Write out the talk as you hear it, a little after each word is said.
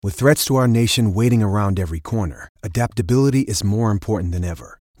With threats to our nation waiting around every corner, adaptability is more important than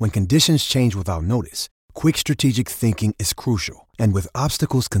ever. When conditions change without notice, quick strategic thinking is crucial. And with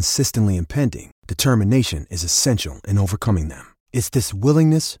obstacles consistently impending, determination is essential in overcoming them. It's this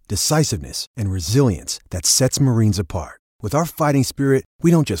willingness, decisiveness, and resilience that sets Marines apart. With our fighting spirit, we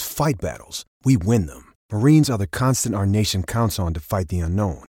don't just fight battles, we win them. Marines are the constant our nation counts on to fight the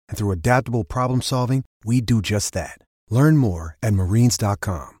unknown. And through adaptable problem solving, we do just that. Learn more at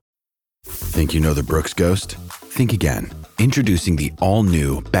marines.com. Think you know the Brooks Ghost? Think again. Introducing the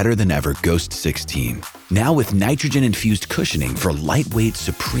all-new, better-than-ever Ghost 16. Now with nitrogen-infused cushioning for lightweight,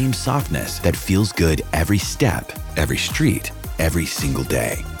 supreme softness that feels good every step, every street, every single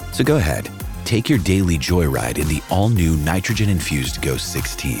day. So go ahead, take your daily joyride in the all-new nitrogen-infused Ghost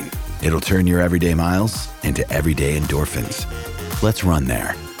 16. It'll turn your everyday miles into everyday endorphins. Let's run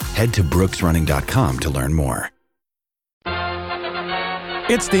there. Head to brooksrunning.com to learn more.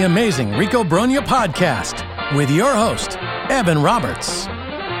 It's the amazing Rico Brogna podcast with your host, Evan Roberts.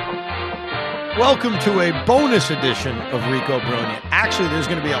 Welcome to a bonus edition of Rico Brogna. Actually, there's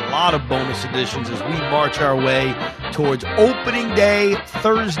going to be a lot of bonus editions as we march our way towards opening day,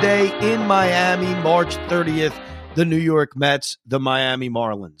 Thursday in Miami, March 30th, the New York Mets, the Miami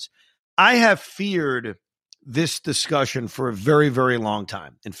Marlins. I have feared this discussion for a very, very long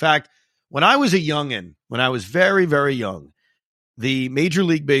time. In fact, when I was a youngin', when I was very, very young, the Major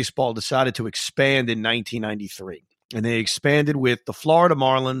League Baseball decided to expand in 1993, and they expanded with the Florida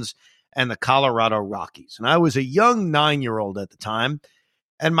Marlins and the Colorado Rockies. And I was a young 9-year-old at the time,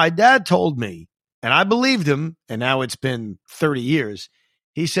 and my dad told me, and I believed him, and now it's been 30 years,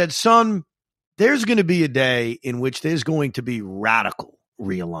 he said, son, there's going to be a day in which there's going to be radical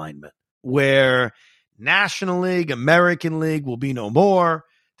realignment, where National League, American League will be no more.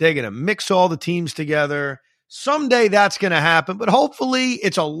 They're going to mix all the teams together. Someday that's going to happen, but hopefully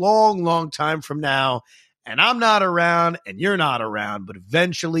it's a long, long time from now, and I'm not around and you're not around, but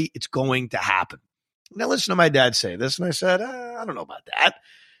eventually it's going to happen. Now, listen to my dad say this, and I said, I don't know about that.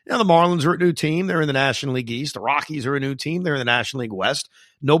 You know, the Marlins are a new team. They're in the National League East. The Rockies are a new team. They're in the National League West.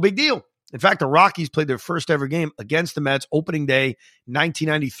 No big deal. In fact, the Rockies played their first ever game against the Mets opening day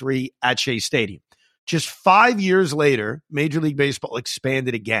 1993 at Shea Stadium. Just 5 years later, Major League Baseball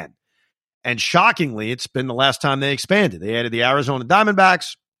expanded again. And shockingly, it's been the last time they expanded. They added the Arizona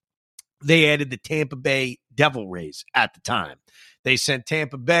Diamondbacks. They added the Tampa Bay Devil Rays at the time. They sent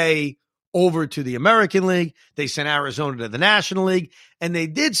Tampa Bay over to the American League. They sent Arizona to the National League. And they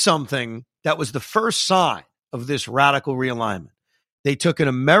did something that was the first sign of this radical realignment. They took an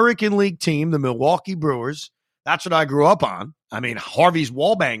American League team, the Milwaukee Brewers. That's what I grew up on. I mean, Harvey's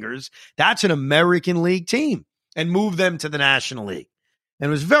Wallbangers. That's an American League team. And moved them to the National League. And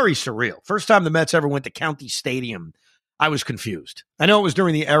it was very surreal. First time the Mets ever went to County Stadium, I was confused. I know it was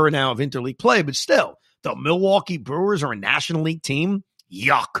during the era now of interleague play, but still, the Milwaukee Brewers are a National League team?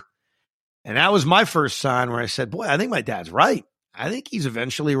 Yuck. And that was my first sign where I said, boy, I think my dad's right. I think he's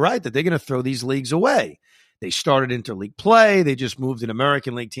eventually right that they're going to throw these leagues away. They started interleague play. They just moved an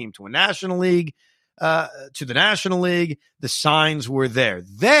American League team to a National League, to the National League. The signs were there.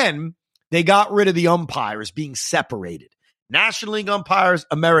 Then they got rid of the umpires being separated. National League umpires,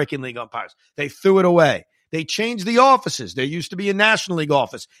 American League umpires. They threw it away. They changed the offices. There used to be a National League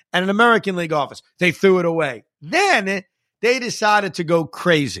office and an American League office. They threw it away. Then they decided to go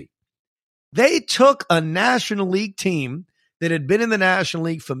crazy. They took a National League team that had been in the National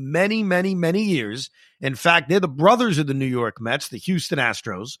League for many, many, many years. In fact, they're the brothers of the New York Mets, the Houston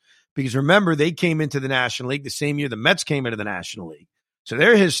Astros, because remember, they came into the National League the same year the Mets came into the National League. So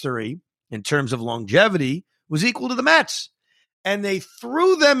their history, in terms of longevity, was equal to the Mets. And they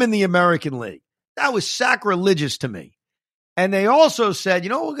threw them in the American League. That was sacrilegious to me. And they also said,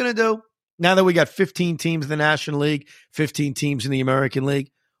 you know what we're going to do? Now that we got 15 teams in the National League, 15 teams in the American League,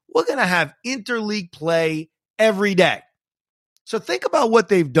 we're going to have interleague play every day. So think about what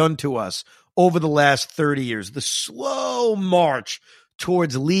they've done to us over the last 30 years, the slow march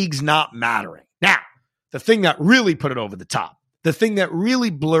towards leagues not mattering. Now, the thing that really put it over the top, the thing that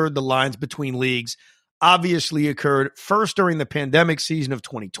really blurred the lines between leagues, obviously occurred first during the pandemic season of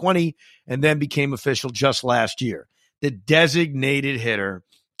 2020 and then became official just last year. The designated hitter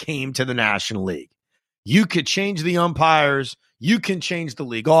came to the National League. You could change the umpires. You can change the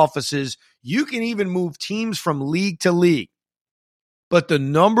league offices. You can even move teams from league to league. But the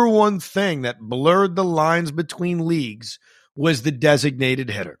number one thing that blurred the lines between leagues was the designated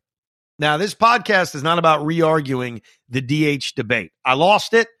hitter. Now, this podcast is not about re-arguing the DH debate. I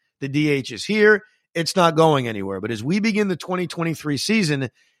lost it. The DH is here. It's not going anywhere. But as we begin the 2023 season,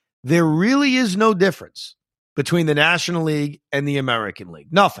 there really is no difference between the National League and the American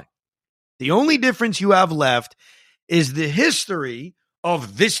League. Nothing. The only difference you have left is the history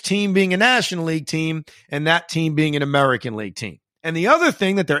of this team being a National League team and that team being an American League team. And the other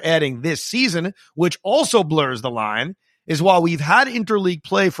thing that they're adding this season, which also blurs the line, is while we've had interleague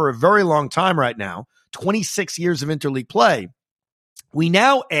play for a very long time right now, 26 years of interleague play, we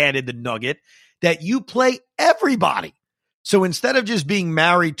now added the nugget that you play everybody. So instead of just being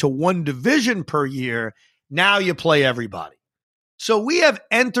married to one division per year, now you play everybody. So we have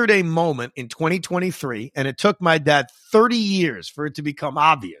entered a moment in 2023, and it took my dad 30 years for it to become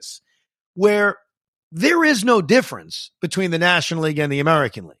obvious, where there is no difference between the National League and the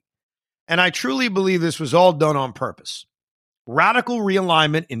American League. And I truly believe this was all done on purpose. Radical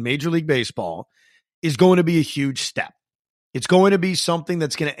realignment in Major League Baseball is going to be a huge step. It's going to be something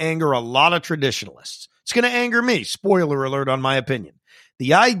that's going to anger a lot of traditionalists. It's going to anger me. Spoiler alert on my opinion.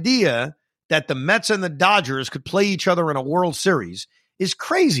 The idea that the Mets and the Dodgers could play each other in a World Series is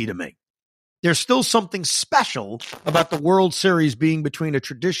crazy to me. There's still something special about the World Series being between a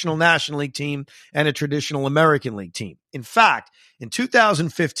traditional National League team and a traditional American League team. In fact, in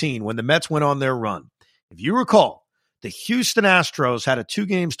 2015, when the Mets went on their run, if you recall, the Houston Astros had a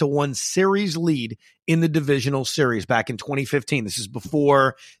 2-1 series lead in the divisional series back in 2015. This is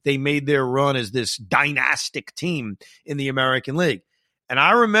before they made their run as this dynastic team in the American League. And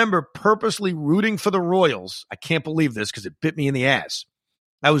I remember purposely rooting for the Royals. I can't believe this because it bit me in the ass.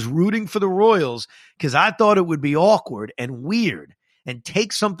 I was rooting for the Royals because I thought it would be awkward and weird and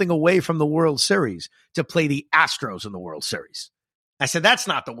take something away from the World Series to play the Astros in the World Series. I said, that's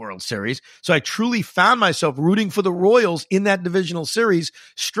not the World Series. So I truly found myself rooting for the Royals in that divisional series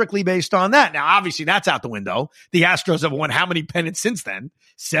strictly based on that. Now, obviously, that's out the window. The Astros have won how many pennants since then?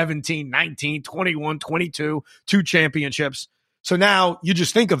 17, 19, 21, 22, 2 championships. So now you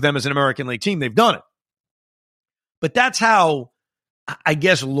just think of them as an American League team. They've done it. But that's how, I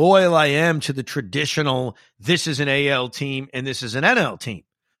guess, loyal I am to the traditional, this is an AL team and this is an NL team.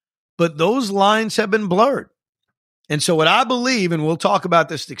 But those lines have been blurred. And so what I believe, and we'll talk about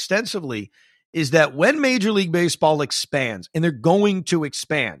this extensively, is that when Major League Baseball expands, and they're going to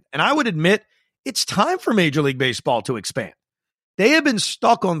expand, and I would admit it's time for Major League Baseball to expand. They have been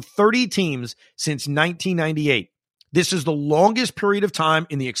stuck on 30 teams since 1998. This is the longest period of time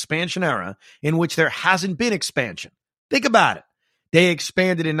in the expansion era in which there hasn't been expansion. Think about it. They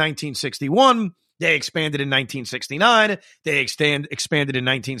expanded in 1961. They expanded in 1969. They expanded in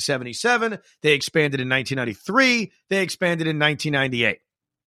 1977. They expanded in 1993. They expanded in 1998.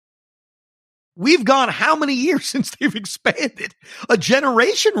 We've gone how many years since they've expanded? A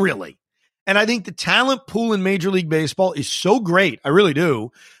generation, really. And I think the talent pool in Major League Baseball is so great. I really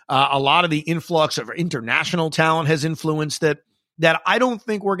do. A lot of the influx of international talent has influenced it, that I don't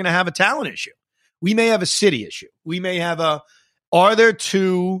think we're going to have a talent issue. We may have a city issue. We may have are there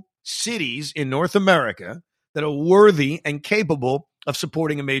 2 cities in North America that are worthy and capable of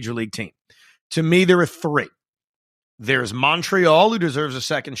supporting a Major League team? To me, there are 3. There's Montreal, who deserves a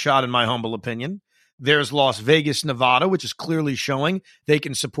second shot, in my humble opinion. There's Las Vegas, Nevada, which is clearly showing they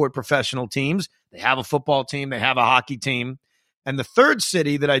can support professional teams. They have a football team. They have a hockey team. And the third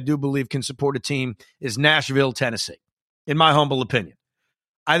city that I do believe can support a team is Nashville, Tennessee, in my humble opinion.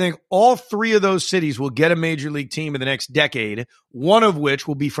 I think all 3 of those cities will get a Major League team in the next decade, one of which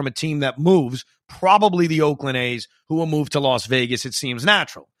will be from a team that moves, probably the Oakland A's, who will move to Las Vegas. It seems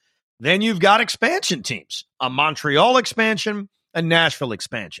natural. Then you've got expansion teams, a Montreal expansion, a Nashville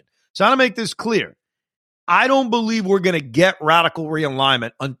expansion. So I want to make this clear. I don't believe we're going to get radical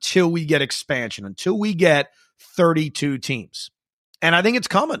realignment until we get expansion, until we get 32 teams. And I think it's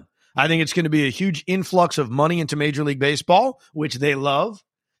coming. I think it's going to be a huge influx of money into Major League Baseball, which they love.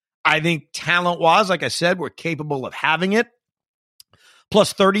 I think talent-wise, like I said, we're capable of having it.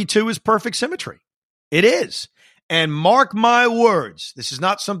 Plus 32 is perfect symmetry. It is. And mark my words, this is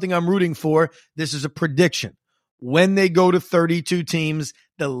not something I'm rooting for. This is a prediction. When they go to 32 teams,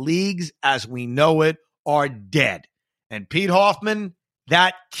 the leagues as we know it are dead. And Pete Hoffman,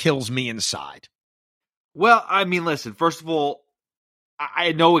 that kills me inside. Well, I mean, listen, first of all,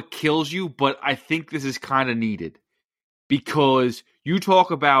 I know it kills you, but I think this is kind of needed because you talk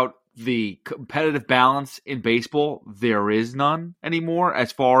about the competitive balance in baseball. There is none anymore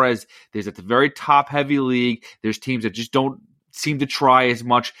as far as there's at the very top heavy league. There's teams that just don't seem to try as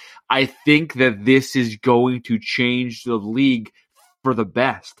much. I think that this is going to change the league for the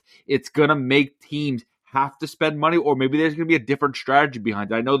best. It's going to make teams have to spend money, or maybe there's going to be a different strategy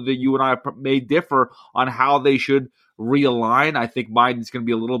behind it. I know that you and I may differ on how they should realign. I think mine is going to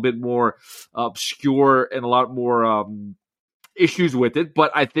be a little bit more obscure and a lot more issues with it,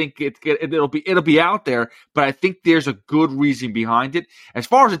 but I think it'll be out there. But I think there's a good reason behind it. As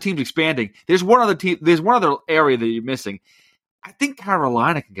far as the team's expanding, there's one other area that you're missing. I think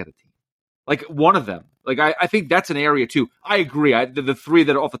Carolina can get a team, like one of them. Like I think that's an area too. I agree. The three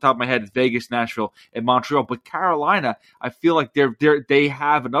that are off the top of my head is Vegas, Nashville, and Montreal. But Carolina, I feel like they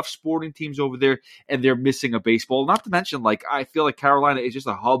have enough sporting teams over there, and they're missing a baseball. Not to mention, like I feel like Carolina is just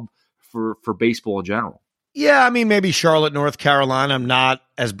a hub for baseball in general. Yeah, I mean, maybe Charlotte, North Carolina. I'm not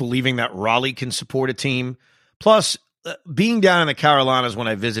as believing that Raleigh can support a team. Plus, being down in the Carolinas when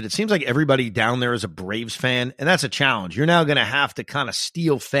I visit, it seems like everybody down there is a Braves fan, and that's a challenge. You're now going to have to kind of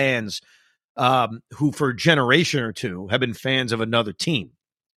steal fans who for a generation or two have been fans of another team.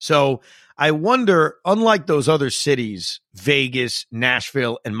 So I wonder, unlike those other cities, Vegas,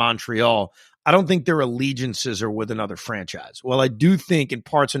 Nashville, and Montreal, I don't think their allegiances are with another franchise. Well, I do think in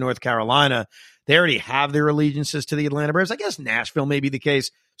parts of North Carolina, they already have their allegiances to the Atlanta Braves. I guess Nashville may be the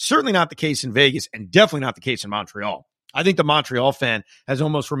case. Certainly not the case in Vegas, and definitely not the case in Montreal. I think the Montreal fan has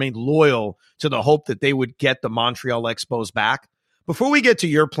almost remained loyal to the hope that they would get the Montreal Expos back. Before we get to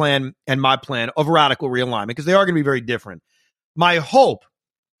your plan and my plan of radical realignment, because they are going to be very different, my hope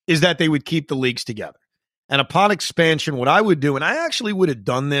is that they would keep the leagues together. And upon expansion, what I would do, and I actually would have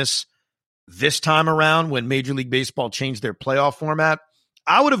done this time around when Major League Baseball changed their playoff format,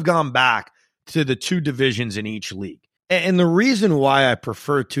 I would have gone back to the two divisions in each league. And the reason why I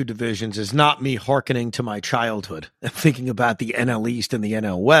prefer two divisions is not me hearkening to my childhood and thinking about the NL East and the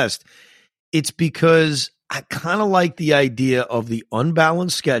NL West. It's because I kind of like the idea of the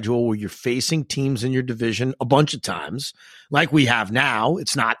unbalanced schedule where you're facing teams in your division a bunch of times, like we have now.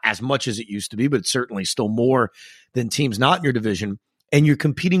 It's not as much as it used to be, but it's certainly still more than teams not in your division. And you're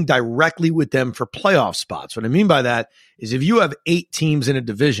competing directly with them for playoff spots. What I mean by that is if you have 8 teams in a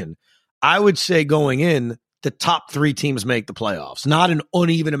division, I would say going in, the top 3 teams make the playoffs, not an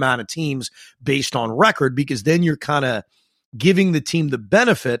uneven amount of teams based on record, because then you're kind of giving the team the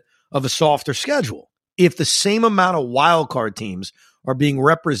benefit of a softer schedule. If the same amount of wildcard teams are being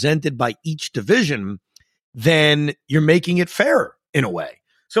represented by each division, then you're making it fairer in a way.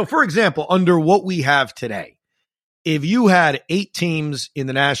 So, for example, under what we have today, if you had 8 teams in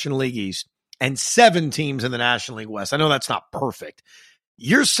the National League East and 7 teams in the National League West, I know that's not perfect.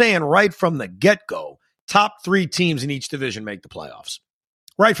 You're saying right from the get-go, top 3 teams in each division make the playoffs.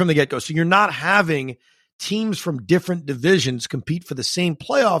 Right from the get-go. So you're not having teams from different divisions compete for the same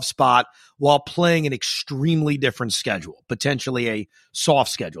playoff spot while playing an extremely different schedule, potentially a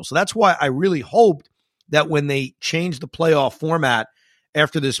soft schedule. So that's why I really hoped that when they changed the playoff format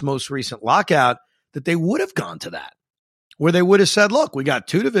after this most recent lockout, that they would have gone to that, where they would have said, look, we got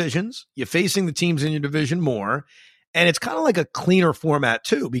 2 divisions. You're facing the teams in your division more. And it's kind of like a cleaner format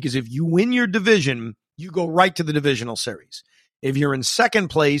too, because if you win your division, you go right to the divisional series. If you're in second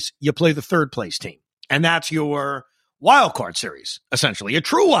place, you play the third place team. And that's your wild card series, essentially, a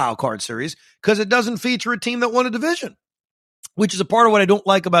true wild card series, because it doesn't feature a team that won a division, which is a part of what I don't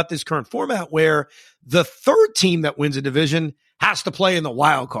like about this current format, where the third team that wins a division has to play in the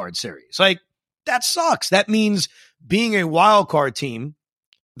wild card series. Like, that sucks. That means being a wild card team,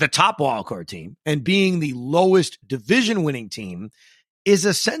 the top wild card team, and being the lowest division winning team is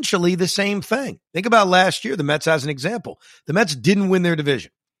essentially the same thing. Think about last year, the Mets as an example. The Mets didn't win their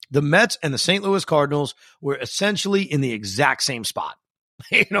division. The Mets and the St. Louis Cardinals were essentially in the exact same spot.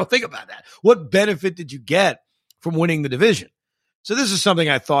 Think about that. What benefit did you get from winning the division? So this is something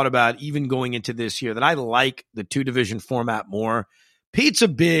I thought about even going into this year, that I like the 2-division format more. Pete's a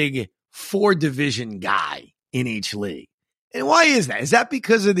big 4-division guy in each league. And why is that? Is that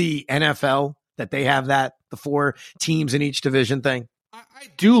because of the NFL that they have that, the 4 teams in each division thing? I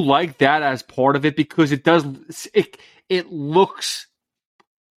do like that as part of it, because it looks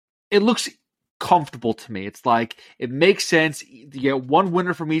comfortable to me. It's like, it makes sense. You get 1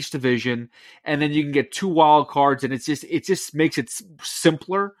 winner from each division, and then you can get 2 wild cards, and it just makes it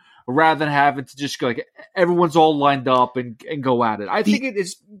simpler rather than having to just go like everyone's all lined up and go at it. I think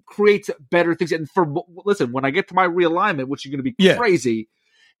it creates better things. And listen, when I get to my realignment, which is going to be crazy,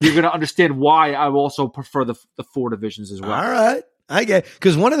 you're going to understand why I also prefer the 4 divisions as well. All right. I get,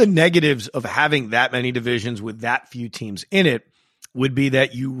 because one of the negatives of having that many divisions with that few teams in it would be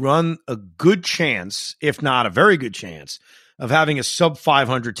that you run a good chance, if not a very good chance, of having a sub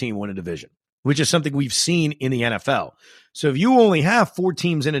 500 team win a division, which is something we've seen in the NFL. So if you only have 4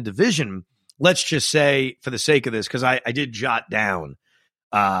 teams in a division, let's just say, for the sake of this, because I did jot down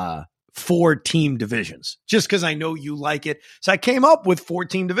 4 team divisions, just because I know you like it. So I came up with 4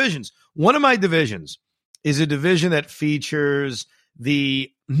 team divisions. One of my divisions is a division that features the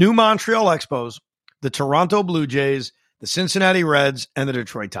New Montreal Expos, the Toronto Blue Jays, the Cincinnati Reds, and the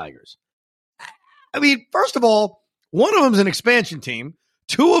Detroit Tigers. I mean, first of all, one of them is an expansion team.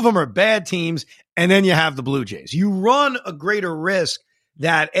 Two of them are bad teams. And then you have the Blue Jays. You run a greater risk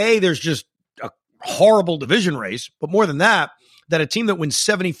that, A, there's just a horrible division race, but more than that a team that wins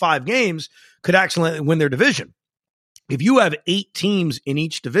 75 games could accidentally win their division. If you have 8 teams in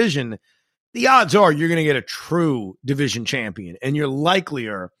each division, the odds are you're going to get a true division champion, and you're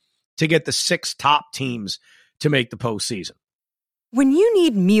likelier to get the 6 top teams to make the postseason. When you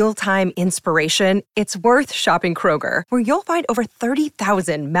need mealtime inspiration, it's worth shopping Kroger, where you'll find over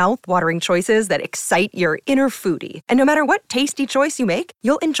 30,000 mouth-watering choices that excite your inner foodie. And no matter what tasty choice you make,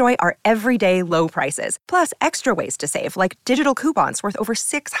 you'll enjoy our everyday low prices, plus extra ways to save, like digital coupons worth over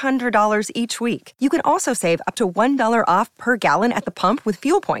 $600 each week. You can also save up to $1 off per gallon at the pump with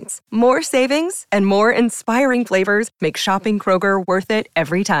fuel points. More savings and more inspiring flavors make shopping Kroger worth it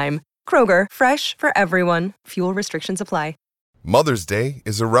every time. Kroger, fresh for everyone. Fuel restrictions apply. Mother's Day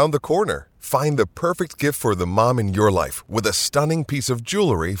is around the corner. Find the perfect gift for the mom in your life with a stunning piece of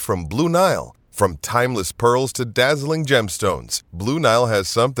jewelry from Blue Nile. From timeless pearls to dazzling gemstones, Blue Nile has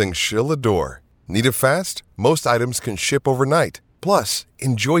something she'll adore. Need it fast? Most items can ship overnight. Plus,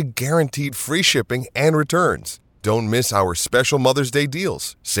 enjoy guaranteed free shipping and returns. Don't miss our special Mother's Day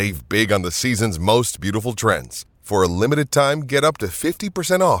deals. Save big on the season's most beautiful trends. For a limited time, get up to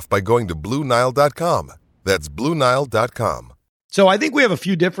 50% off by going to BlueNile.com. That's BlueNile.com. So I think we have a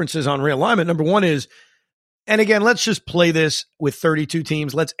few differences on realignment. Number one is, and again, let's just play this with 32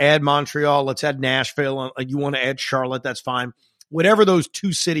 teams. Let's add Montreal. Let's add Nashville. You want to add Charlotte, that's fine. Whatever those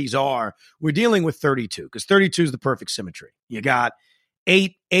 2 cities are, we're dealing with 32 because 32 is the perfect symmetry. You got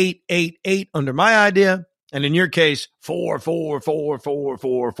 8, 8, 8, 8 under my idea. And in your case, 4, 4, 4, 4,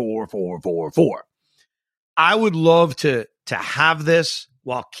 4, 4, 4, 4, 4. I would love to have this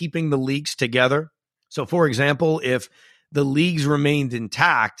while keeping the leagues together. So, for example, if the leagues remained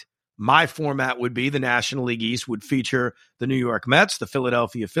intact, my format would be the National League East would feature the New York Mets, the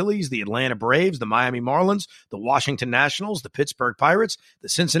Philadelphia Phillies, the Atlanta Braves, the Miami Marlins, the Washington Nationals, the Pittsburgh Pirates, the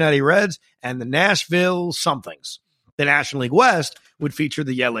Cincinnati Reds, and the Nashville somethings. The National League West would feature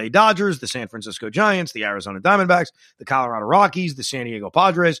the LA Dodgers, the San Francisco Giants, the Arizona Diamondbacks, the Colorado Rockies, the San Diego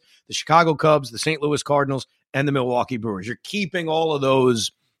Padres, the Chicago Cubs, the St. Louis Cardinals, and the Milwaukee Brewers. You're keeping all of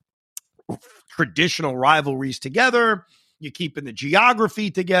those traditional rivalries together. You're keeping the geography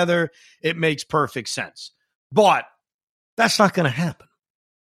together. It makes perfect sense. But that's not going to happen.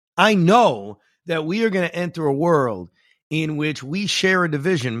 I know that we are going to enter a world in which we share a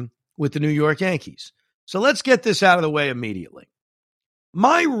division with the New York Yankees. So let's get this out of the way immediately.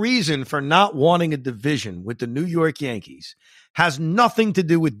 My reason for not wanting a division with the New York Yankees has nothing to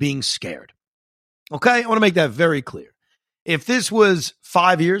do with being scared. Okay? I want to make that very clear. If this was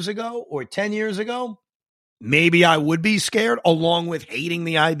 5 years ago or 10 years ago, maybe I would be scared, along with hating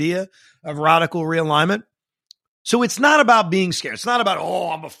the idea of radical realignment. So it's not about being scared. It's not about,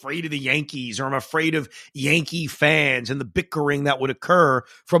 oh, I'm afraid of the Yankees or I'm afraid of Yankee fans and the bickering that would occur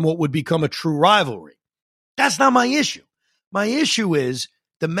from what would become a true rivalry. That's not my issue. My issue is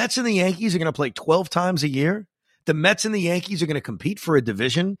the Mets and the Yankees are going to play 12 times a year. The Mets and the Yankees are going to compete for a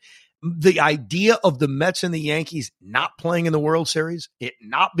division. The idea of the Mets and the Yankees not playing in the World Series, it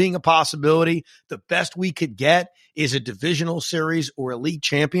not being a possibility, the best we could get is a divisional series or a league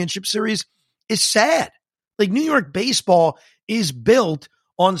championship series, is sad. Like, New York baseball is built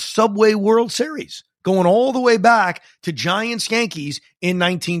on Subway World Series, going all the way back to Giants Yankees in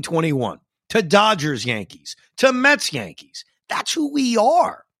 1921, to Dodgers Yankees, to Mets Yankees. That's who we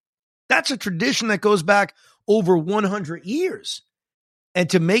are. That's a tradition that goes back over 100 years. And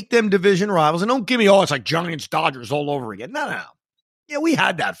to make them division rivals, and don't give me, oh, it's like Giants, Dodgers all over again. No. Yeah, we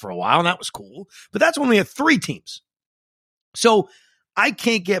had that for a while, and that was cool. But that's when we had 3 teams. So I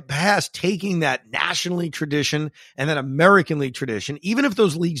can't get past taking that National League tradition and that American League tradition, even if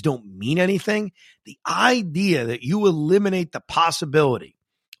those leagues don't mean anything. The idea that you eliminate the possibility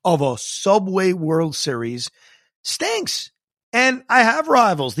of a Subway World Series stinks. And I have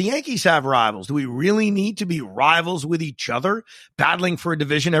rivals. The Yankees have rivals. Do we really need to be rivals with each other, battling for a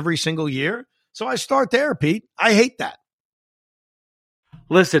division every single year? So I start there, Pete. I hate that.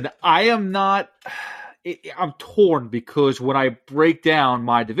 Listen, I'm torn because when I break down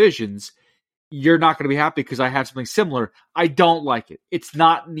my divisions, you're not going to be happy because I have something similar. I don't like it. It's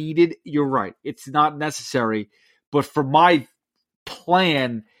not needed. You're right. It's not necessary. But for my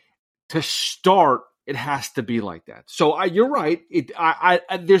plan to start, it has to be like that. So you're right.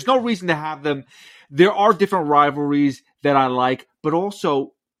 There's no reason to have them. There are different rivalries that I like, but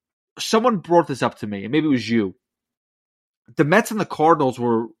also someone brought this up to me, and maybe it was you. The Mets and the Cardinals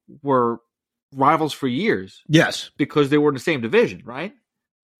were rivals for years. Yes. Because they were in the same division, right?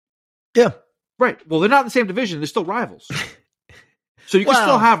 Yeah. Right. Well, they're not in the same division. They're still rivals. So you can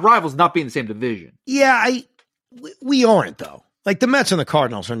still have rivals not be in the same division. Yeah, we aren't, though. Like, the Mets and the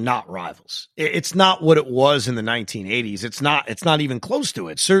Cardinals are not rivals. It's not what it was in the 1980s. It's not even close to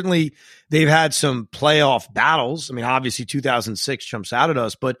it. Certainly, they've had some playoff battles. I mean, obviously, 2006 jumps out at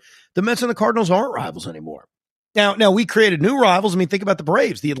us, but the Mets and the Cardinals aren't rivals anymore. Now we created new rivals. I mean, think about the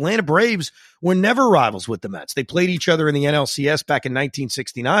Braves. The Atlanta Braves were never rivals with the Mets. They played each other in the NLCS back in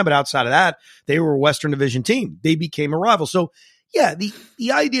 1969, but outside of that, they were a Western Division team. They became a rival. So, yeah,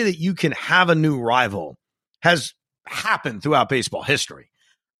 the idea that you can have a new rival has happened throughout baseball history.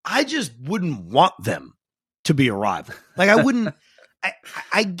 I just wouldn't want them to be a rival. Like, I wouldn't.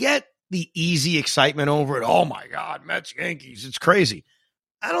 I get the easy excitement over it. Oh my God, Mets, Yankees, it's crazy.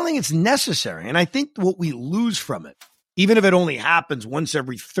 I don't think it's necessary. And I think what we lose from it, even if it only happens once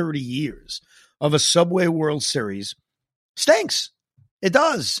every 30 years of a Subway World Series, stinks. It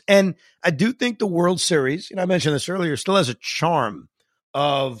does. And I do think the World Series, and I mentioned this earlier, still has a charm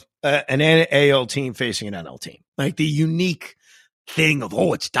of an AL team facing an NL team. Like the unique thing of,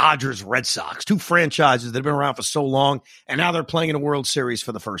 it's Dodgers, Red Sox, two franchises that have been around for so long, and now they're playing in a World Series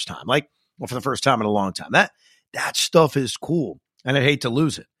for the first time. For the first time in a long time. That stuff is cool, and I'd hate to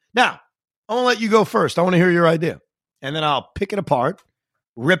lose it. Now, I want to let you go first. I want to hear your idea, and then I'll pick it apart,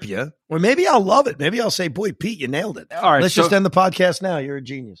 rip you, or maybe I'll love it. Maybe I'll say, boy, Pete, you nailed it. All right, let's just end the podcast now. You're a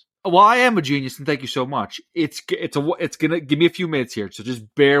genius. Well, I am a genius, and thank you so much. It's gonna give me a few minutes here, so just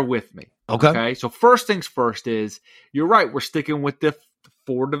bear with me. Okay. So first things first is, you're right. We're sticking with the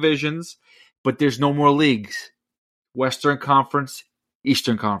 4 divisions, but there's no more leagues. Western Conference,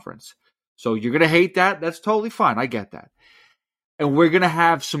 Eastern Conference. So you're gonna hate that. That's totally fine. I get that. And we're gonna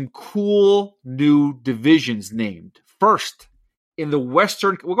have some cool new divisions named. First, in the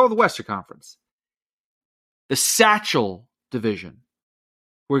Western, we'll go with the Western Conference. The Satchel Division.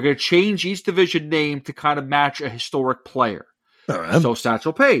 We're going to change each division name to kind of match a historic player. All right. So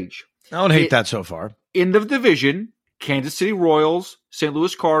Satchel Paige. I don't hate that so far. In the division, Kansas City Royals, St.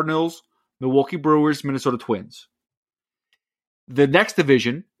 Louis Cardinals, Milwaukee Brewers, Minnesota Twins. The next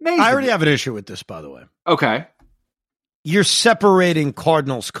division. I already have an issue with this, by the way. Okay. You're separating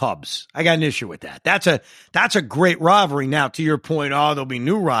Cardinals Cubs. I got an issue with that. That's a great rivalry. Now, to your point, there'll be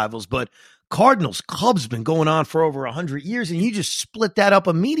new rivals, but Cardinals Cubs been going on for over 100 years, and you just split that up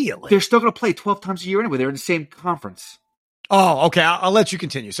immediately. They're still going to play 12 times a year anyway. They're in the same conference. Oh, okay. I'll let you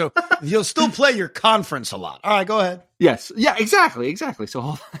continue. So you'll still play your conference a lot. All right, go ahead. Yes. Yeah, exactly.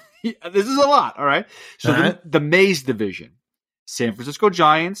 So this is a lot. All right. So the Mays Division, San Francisco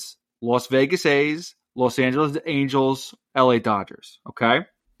Giants, Las Vegas A's, Los Angeles Angels, LA Dodgers. Okay.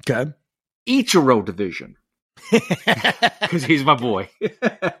 Okay. Ichiro Division. Because he's my boy.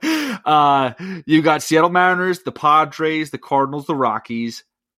 You got Seattle Mariners, the Padres, the Cardinals, the Rockies,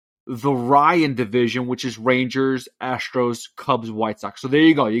 the Ryan Division, which is Rangers, Astros, Cubs, White Sox. So there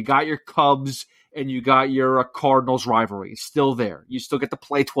you go. You got your Cubs and you got your Cardinals rivalry. It's still there. You still get to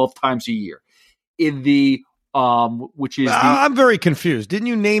play 12 times a year. In the which is I'm very confused. Didn't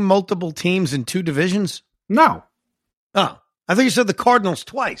you name multiple teams in 2 divisions? No. Oh, I think you said the Cardinals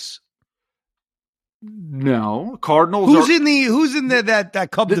twice. No, Cardinals. Who's in that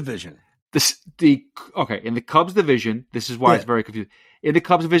Cubs division? In the Cubs division, this is why it's very confusing. In the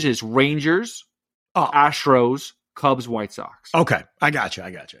Cubs division, it's Rangers, Astros, Cubs, White Sox. Okay, I got you.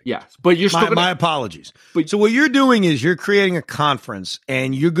 Yes, but you're still my apologies. So what you're doing is you're creating a conference,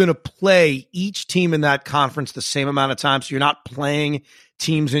 and you're going to play each team in that conference the same amount of time. So you're not playing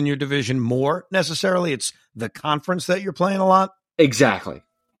teams in your division more necessarily. It's the conference that you're playing a lot. Exactly.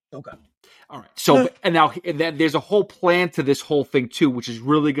 Okay. All right. So, and then there's a whole plan to this whole thing too, which is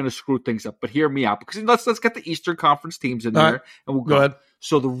really going to screw things up. But hear me out, because let's get the Eastern Conference teams in there, and we'll go ahead.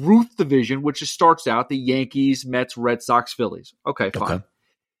 So the Ruth Division, which starts out the Yankees, Mets, Red Sox, Phillies. Okay, fine. Okay.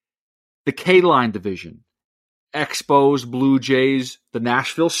 The K-Line Division, Expos, Blue Jays, the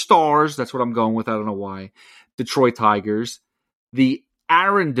Nashville Stars. That's what I'm going with. I don't know why. Detroit Tigers. The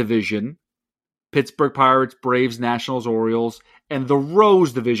Aaron Division, Pittsburgh Pirates, Braves, Nationals, Orioles, and the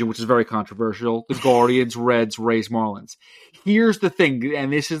Rose Division, which is very controversial, the Guardians, Reds, Rays, Marlins. Here's the thing,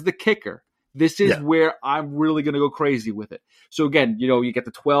 and this is the kicker. This is where I'm really going to go crazy with it. So again, you get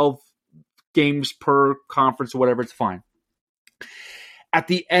the 12 games per conference or whatever, it's fine. At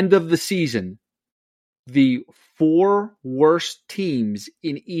the end of the season, the 4 worst teams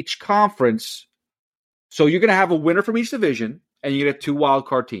in each conference, so you're going to have a winner from each division, and you get 2 wild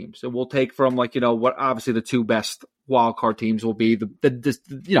card teams. And we'll take from what obviously the 2 best wild card teams will be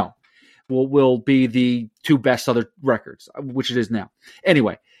will be the 2 best other records, which it is now.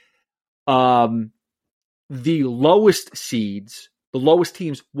 Anyway, the lowest seeds, the lowest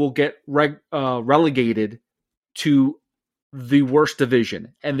teams will get relegated to the worst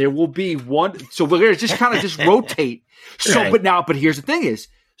division, and there will be one. So we're going to just kind of just rotate. So, Right. but here's the thing is,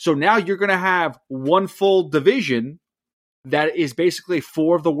 so now you're going to have one full division that is basically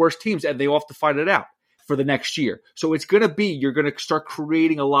 4 of the worst teams, and they all have to fight it out for the next year. So it's going to be, you're going to start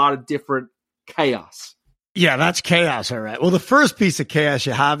creating a lot of different chaos. Yeah, that's chaos, all right. Well, the first piece of chaos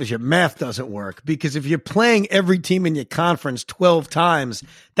you have is your math doesn't work, because if you're playing every team in your conference 12 times,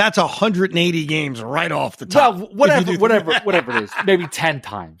 that's 180 games right off the top. Well, whatever it is, maybe 10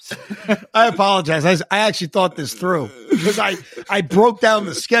 times. I apologize. I actually thought this through because I broke down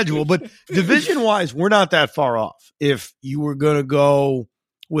the schedule, but division-wise, we're not that far off. If you were going to go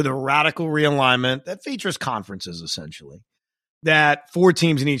with a radical realignment that features conferences, essentially, that 4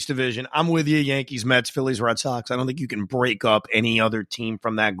 teams in each division. I'm with you, Yankees, Mets, Phillies, Red Sox. I don't think you can break up any other team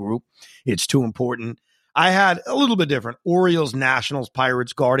from that group. It's too important. I had a little bit different. Orioles, Nationals,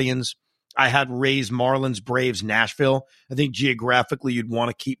 Pirates, Guardians. I had Rays, Marlins, Braves, Nashville. I think geographically you'd want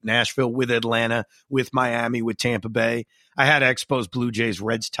to keep Nashville with Atlanta, with Miami, with Tampa Bay. I had Expos, Blue Jays,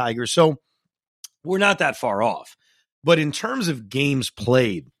 Reds, Tigers. So we're not that far off. But in terms of games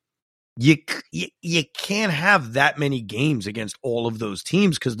played, you can't have that many games against all of those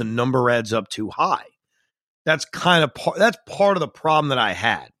teams because the number adds up too high. That's kind of that's part of the problem that I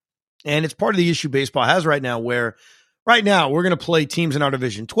had. And it's part of the issue baseball has right now, where right now we're going to play teams in our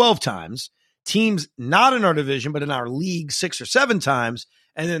division 12 times, teams not in our division, but in our league 6 or 7 times,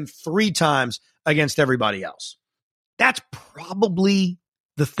 and then 3 times against everybody else. That's probably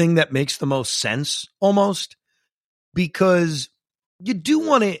the thing that makes the most sense almost, because you do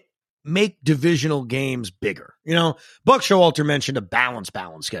want to make divisional games bigger. You know, Buck Showalter mentioned a balanced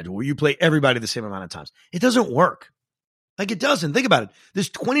schedule where you play everybody the same amount of times. It doesn't work. Like, it doesn't. Think about it. There's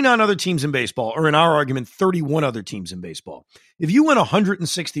 29 other teams in baseball, or in our argument, 31 other teams in baseball. If you win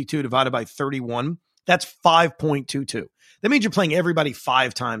 162 divided by 31, that's 5.22. That means you're playing everybody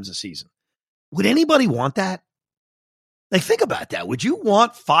 5 times a season. Would anybody want that? Like, think about that. Would you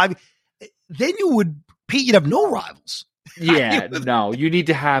want 5? Then you'd have no rivals. Yeah, no, you need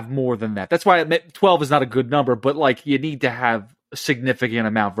to have more than that. That's why 12 is not a good number, but like, you need to have a significant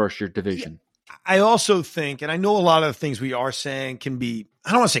amount versus your division. I also think, and I know a lot of the things we are saying can be,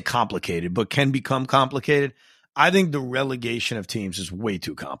 I don't want to say complicated, but can become complicated. I think the relegation of teams is way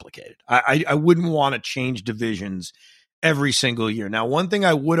too complicated. I wouldn't want to change divisions every single year. Now, one thing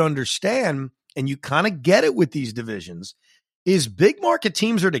I would understand, and you kind of get it with these divisions, is big market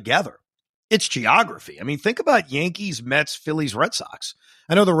teams are together. It's geography. I mean, think about Yankees, Mets, Phillies, Red Sox.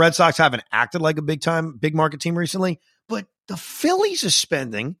 I know the Red Sox haven't acted like a big market team recently, but the Phillies are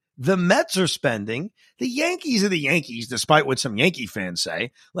spending, the Mets are spending, the Yankees are the Yankees, despite what some Yankee fans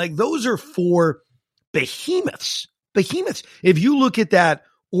say. Like, those are 4 behemoths. If you look at that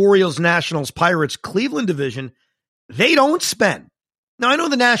Orioles, Nationals, Pirates, Cleveland division, they don't spend. Now, I know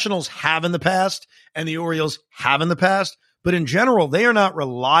the Nationals have in the past and the Orioles have in the past, but in general, they are not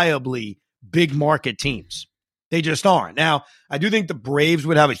reliably big market teams. They just aren't. Now, I do think the Braves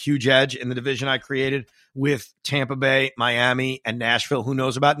would have a huge edge in the division I created with Tampa Bay, Miami, and Nashville. Who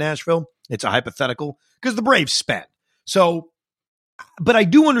knows about Nashville? It's a hypothetical because the Braves spend. So, but I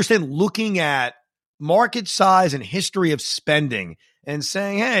do understand looking at market size and history of spending and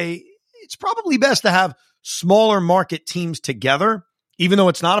saying, hey, it's probably best to have smaller market teams together, even though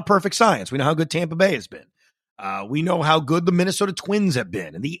it's not a perfect science. We know how good Tampa Bay has been. We know how good the Minnesota Twins have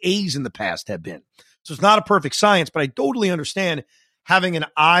been and the A's in the past have been. So it's not a perfect science, but I totally understand having an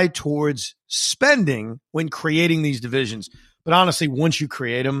eye towards spending when creating these divisions. But honestly, once you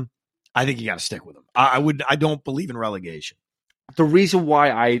create them, I think you got to stick with them. I don't believe in relegation. The reason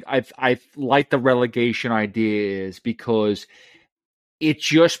why I like the relegation idea is because it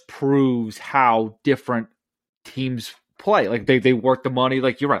just proves how different teams play. Like, they work the money.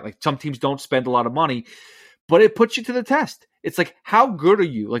 Like, you're right. Like, some teams don't spend a lot of money, but it puts you to the test. It's like, how good are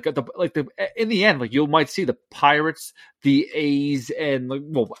you? In the end, like, you might see the Pirates, the A's, and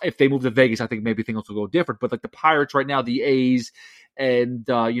if they move to Vegas, I think maybe things will go different. But like the Pirates right now, the A's, and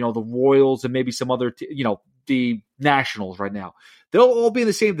the Royals, and maybe some other, the Nationals right now, they'll all be in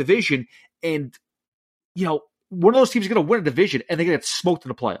the same division, and one of those teams is going to win a division, and they get smoked in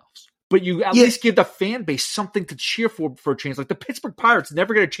the playoffs. But you at least give the fan base something to cheer for a chance. Like the Pittsburgh Pirates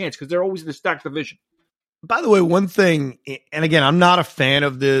never get a chance because they're always in the stacked division. By the way, one thing, and again, I'm not a fan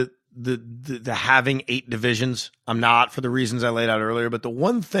of the having 8 divisions. I'm not, for the reasons I laid out earlier. But the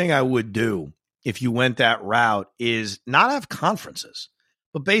one thing I would do if you went that route is not have conferences,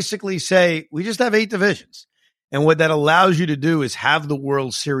 but basically say we just have 8 divisions. And what that allows you to do is have the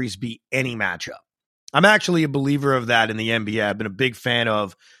World Series be any matchup. I'm actually a believer of that in the NBA. I've been a big fan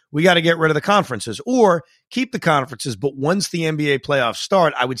of, we got to get rid of the conferences or keep the conferences. But once the NBA playoffs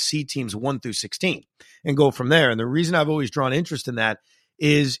start, I would see teams 1 through 16 and go from there. And the reason I've always drawn interest in that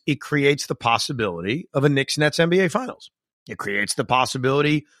is it creates the possibility of a Knicks-Nets NBA Finals. It creates the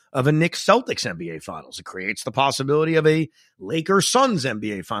possibility of a Knicks-Celtics NBA Finals. It creates the possibility of a Lakers-Suns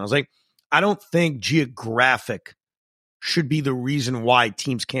NBA Finals. Like, I don't think geographic should be the reason why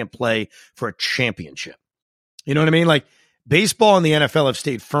teams can't play for a championship. You know what I mean? Like, baseball and the NFL have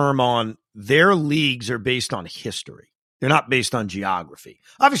stayed firm on their leagues are based on history. They're not based on geography.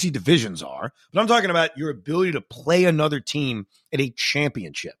 Obviously, divisions are, but I'm talking about your ability to play another team at a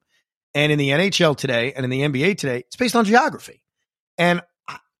championship. And in the NHL today and in the NBA today, it's based on geography. And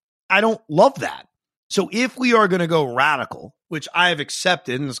I don't love that. So if we are going to go radical, which I have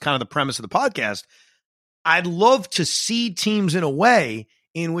accepted, and it's kind of the premise of the podcast, I'd love to see teams in a way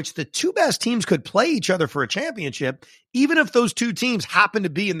in which the two best teams could play each other for a championship, even if those two teams happen to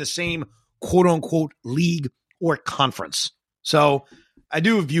be in the same quote unquote league or conference. So I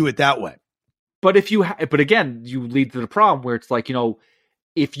do view it that way. But but again, you lead to the problem where it's like,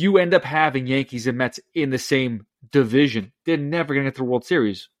 if you end up having Yankees and Mets in the same division, they're never going to get to the World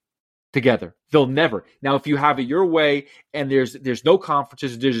Series together. They'll never. Now, if you have it your way and there's no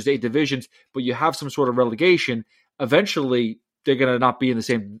conferences, there's just 8 divisions, but you have some sort of relegation, eventually they're going to not be in the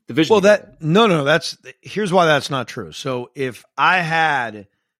same division. Well, here's why that's not true. So if I had,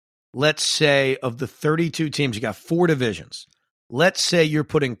 let's say, of the 32 teams, you got 4 divisions. Let's say you're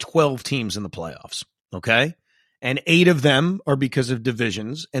putting 12 teams in the playoffs, okay? And 8 of them are because of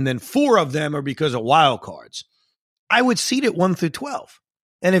divisions, and then 4 of them are because of wild cards. I would seed it 1 through 12.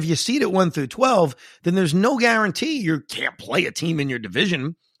 And if you seed it 1 through 12, then there's no guarantee you can't play a team in your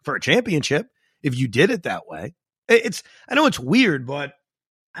division for a championship if you did it that way. I know it's weird, but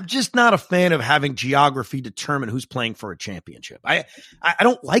I'm just not a fan of having geography determine who's playing for a championship. I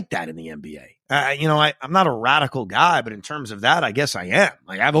don't like that in the NBA. I'm not a radical guy, but in terms of that, I guess I am.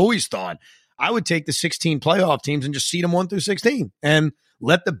 Like, I've always thought I would take the 16 playoff teams and just seed them 1 through 16 and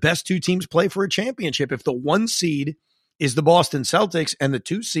let the best 2 teams play for a championship. If the 1 seed is the Boston Celtics and the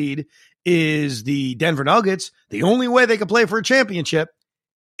 2 seed is the Denver Nuggets, the only way they could play for a championship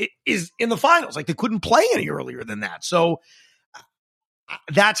is in the finals. Like, they couldn't play any earlier than that. So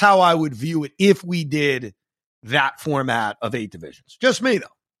that's how I would view it if we did that format of 8 divisions. Just me, though.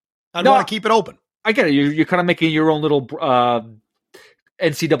 I'd want to keep it open. I get it. You're kind of making your own little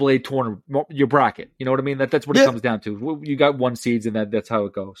NCAA tournament, your bracket. You know what I mean? That's what it comes down to. You got 1 seeds, and that's how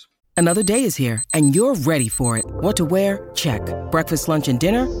it goes. Another day is here, and you're ready for it. What to wear? Check. Breakfast, lunch, and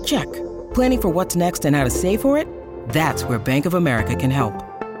dinner? Check. Planning for what's next and how to save for it? That's where Bank of America can help.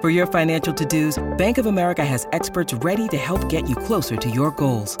 For your financial to-dos, Bank of America has experts ready to help get you closer to your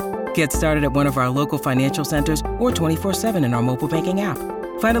goals. Get started at one of our local financial centers or 24/7 in our mobile banking app.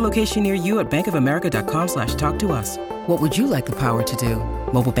 Find a location near you at bankofamerica.com/talktous. What would you like the power to do?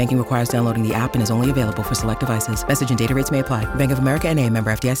 Mobile banking requires downloading the app and is only available for select devices. Message and data rates may apply. Bank of America N.A.,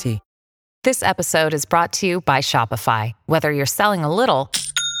 member FDIC. This episode is brought to you by Shopify. Whether you're selling a little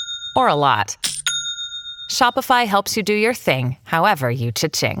or a lot, Shopify helps you do your thing, however you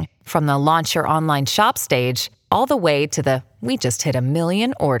cha-ching. From the launch your online shop stage, all the way to the we just hit 1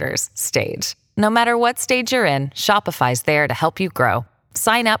 million orders stage. No matter what stage you're in, Shopify's there to help you grow.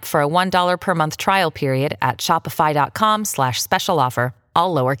 Sign up for a $1 per month trial period at shopify.com/special offer,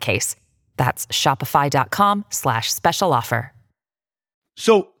 all lowercase. That's shopify.com/special offer.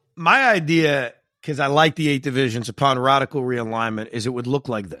 So my idea, because I like the 8 divisions upon radical realignment, is it would look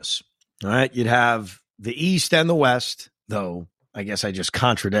like this. All right. You'd have the East and the West, though I guess I just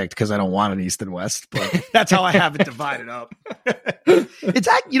contradict because I don't want an East and West, but that's how I have it divided up.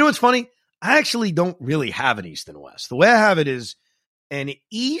 It's funny? I actually don't really have an East and West. The way I have it is an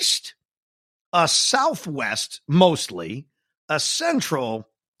East, a Southwest, mostly, a Central,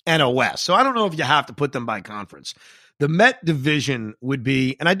 and a West. So I don't know if you have to put them by conference. The Met division would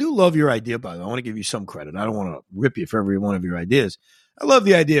be, and I do love your idea, by the way. I want to give you some credit. I don't want to rip you for every one of your ideas. I love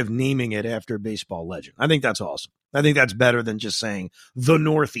the idea of naming it after a baseball legend. I think that's awesome. I think that's better than just saying the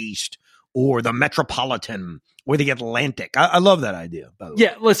Northeast or the Metropolitan or the Atlantic. I love that idea, by the way.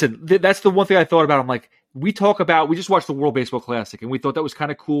 Yeah, listen, that's the one thing I thought about. I'm like, we just watched the World Baseball Classic, and we thought that was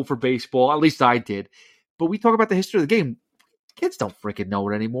kind of cool for baseball. At least I did. But we talk about the history of the game. Kids don't freaking know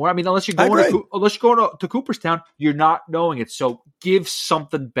it anymore. I mean, unless you're going to Cooperstown, you're not knowing it. So give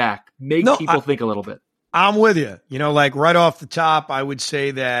something back. Make people think a little bit. I'm with you. Like right off the top, I would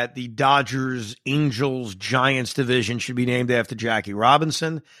say that the Dodgers, Angels, Giants division should be named after Jackie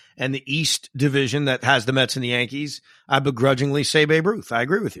Robinson. And the East division that has the Mets and the Yankees, I begrudgingly say Babe Ruth. I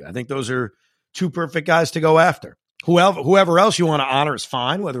agree with you. I think those are two perfect guys to go after. Whoever else you want to honor is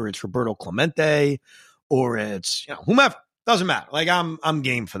fine, whether it's Roberto Clemente or it's whomever. Doesn't matter. Like I'm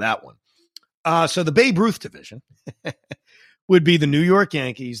game for that one. So the Babe Ruth division would be the New York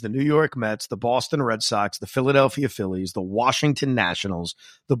Yankees, the New York Mets, the Boston Red Sox, the Philadelphia Phillies, the Washington Nationals,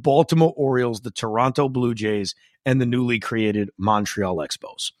 the Baltimore Orioles, the Toronto Blue Jays, and the newly created Montreal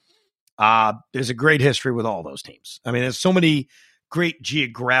Expos. There's a great history with all those teams. I mean, there's so many great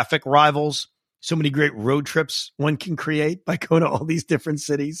geographic rivals, so many great road trips one can create by going to all these different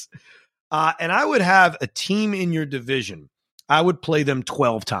cities. And I would have a team in your division. I would play them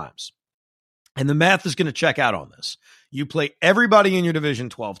 12 times. And the math is going to check out on this. You play everybody in your division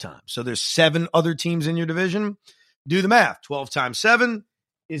 12 times. So there's 7 other teams in your division. Do the math. 12 times 7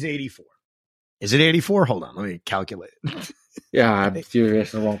 is 84. Is it 84? Hold on. Let me calculate it. Yeah, I'm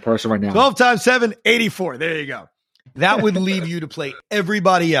serious. The wrong person right now. 12 times 7, 84. There you go. That would leave you to play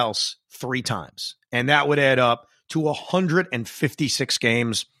everybody else 3 times. And that would add up to 156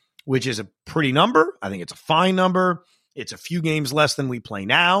 games, which is a pretty number. I think it's a fine number. It's a few games less than we play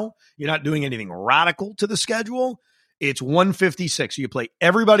now. You're not doing anything radical to the schedule. It's 156. So you play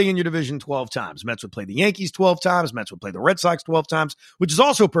everybody in your division 12 times. Mets would play the Yankees 12 times. Mets would play the Red Sox 12 times, which is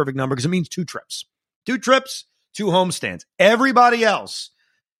also a perfect number because it means 2 trips. 2 trips, 2 homestands. Everybody else,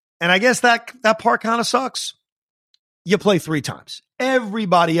 and I guess that part kind of sucks, you play 3 times.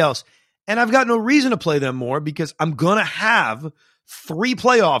 Everybody else. And I've got no reason to play them more because I'm going to have 3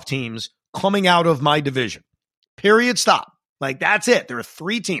 playoff teams coming out of my division. Period. Stop. Like, that's it. There are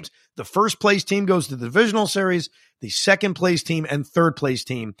 3 teams. The first place team goes to the divisional series. The second place team and third place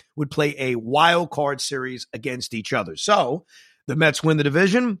team would play a wild card series against each other. So the Mets win the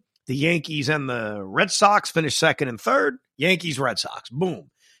division. The Yankees and the Red Sox finish second and third. Yankees, Red Sox.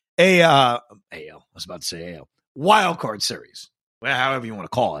 Boom. AL. I was about to say AL. Wild card series. Well, however you want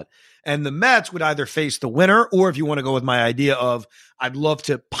to call it. And the Mets would either face the winner, or if you want to go with my idea of I'd love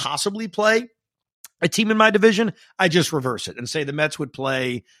to possibly play a team in my division, I just reverse it and say the Mets would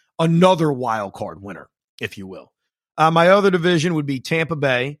play another wild card winner, if you will. My other division would be Tampa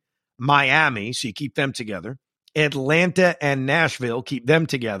Bay, Miami, so you keep them together. Atlanta and Nashville, keep them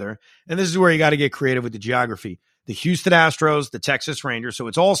together. And this is where you got to get creative with the geography. The Houston Astros, the Texas Rangers, so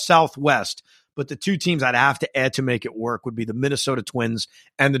it's all Southwest, but the 2 teams I'd have to add to make it work would be the Minnesota Twins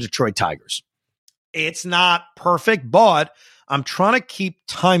and the Detroit Tigers. It's not perfect, but I'm trying to keep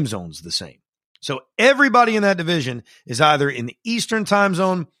time zones the same. So everybody in that division is either in the Eastern time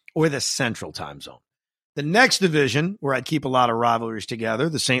zone or the Central time zone. The next division, where I'd keep a lot of rivalries together,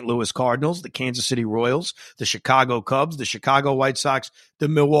 the St. Louis Cardinals, the Kansas City Royals, the Chicago Cubs, the Chicago White Sox, the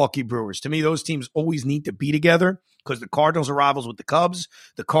Milwaukee Brewers. To me, those teams always need to be together because the Cardinals are rivals with the Cubs.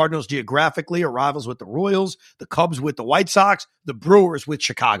 The Cardinals geographically are rivals with the Royals, the Cubs with the White Sox, the Brewers with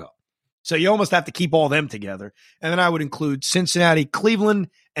Chicago. So you almost have to keep all them together. And then I would include Cincinnati, Cleveland,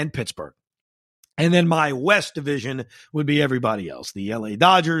 and Pittsburgh. And then my West division would be everybody else. The LA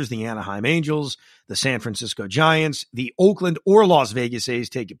Dodgers, the Anaheim Angels, the San Francisco Giants, the Oakland or Las Vegas A's,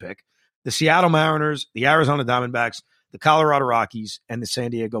 take your pick, the Seattle Mariners, the Arizona Diamondbacks, the Colorado Rockies, and the San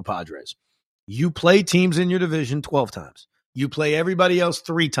Diego Padres. You play teams in your division 12 times. You play everybody else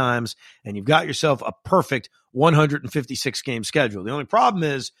 3 times, and you've got yourself a perfect 156-game schedule. The only problem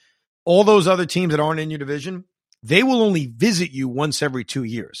is all those other teams that aren't in your division, they will only visit you once every 2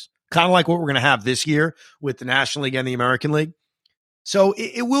 years. Kind of like what we're going to have this year with the National League and the American League. So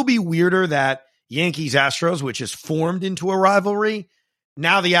it will be weirder that Yankees-Astros, which is formed into a rivalry,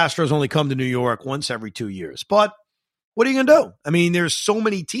 now the Astros only come to New York once every 2 years. But what are you going to do? I mean, there's so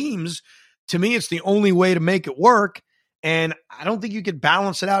many teams. To me, it's the only way to make it work. And I don't think you could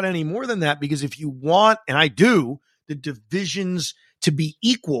balance it out any more than that, because if you want, and I do, the divisions to be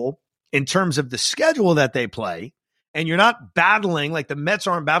equal in terms of the schedule that they play, and you're not battling, like the Mets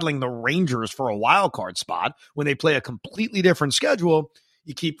aren't battling the Rangers for a wild card spot when they play a completely different schedule,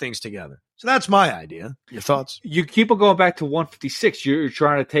 you keep things together. So that's my idea. Your thoughts? You keep on going back to 156. You're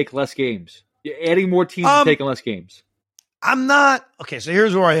trying to take less games. You're adding more teams and taking less games. I'm not. Okay, so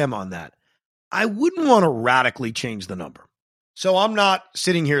here's where I am on that. I wouldn't want to radically change the number. So I'm not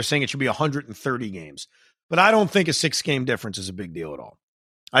sitting here saying it should be 130 games, but I don't think a 6-game difference is a big deal at all.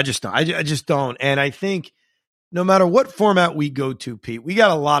 I just don't. I just don't. And I think no matter what format we go to, Pete, we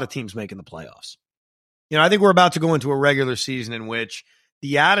got a lot of teams making the playoffs. You know, I think we're about to go into a regular season in which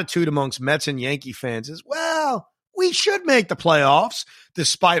the attitude amongst Mets and Yankee fans is, well, we should make the playoffs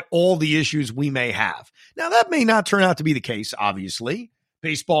despite all the issues we may have. Now, that may not turn out to be the case, obviously.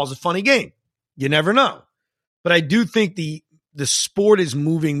 Baseball is a funny game. You never know. But I do think the sport is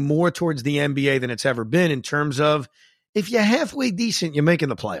moving more towards the NBA than it's ever been in terms of if you're halfway decent, you're making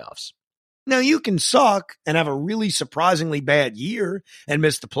the playoffs. Now, you can suck and have a really surprisingly bad year and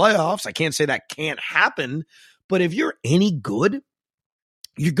miss the playoffs. I can't say that can't happen. But if you're any good,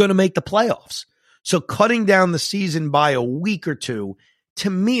 you're going to make the playoffs. So cutting down the season by a week or two, to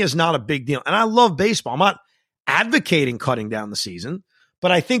me, is not a big deal. And I love baseball. I'm not advocating cutting down the season,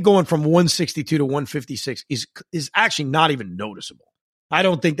 but I think going from 162 to 156 is actually not even noticeable. I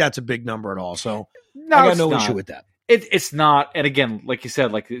don't think that's a big number at all. So no, I got no issue with that. It's not. And again, like you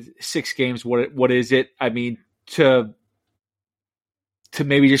said, like 6 games, what is it? I mean, to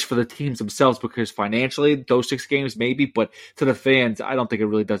maybe just for the teams themselves, because financially those 6 games maybe, but to the fans, I don't think it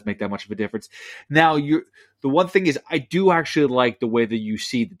really does make that much of a difference. Now, the one thing is, I do actually like the way that you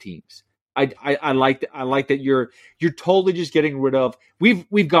see the teams. I like that you're totally just getting rid of.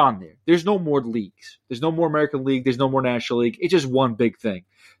 We've gone there. There's no more leagues. There's no more American League. There's no more National League. It's just one big thing.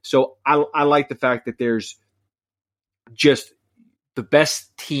 So I like the fact that there's just the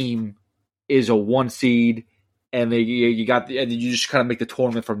best team is a 1 seed. And then you just kind of make the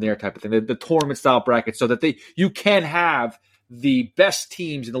tournament from there type of thing. The tournament style bracket, so that you can have the best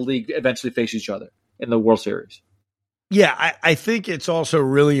teams in the league eventually face each other in the World Series. Yeah, I think it's also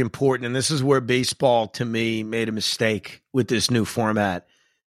really important, and this is where baseball, to me, made a mistake with this new format.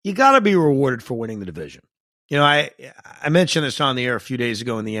 You got to be rewarded for winning the division. You know, I mentioned this on the air a few days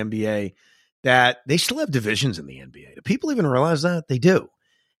ago in the NBA, that they still have divisions in the NBA. Do people even realize that? They do.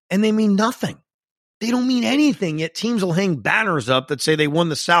 And they mean nothing. They don't mean anything, yet teams will hang banners up that say they won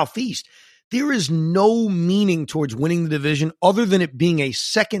the Southeast. There is no meaning towards winning the division other than it being a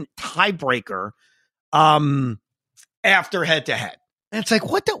second tiebreaker after head-to-head. And it's like,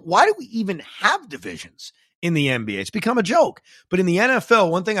 why do we even have divisions in the NBA? It's become a joke. But in the NFL,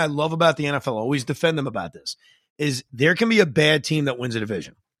 one thing I love about the NFL, I always defend them about this, is there can be a bad team that wins a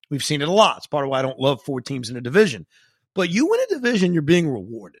division. We've seen it a lot. It's part of why I don't love 4 teams in a division. But you win a division, you're being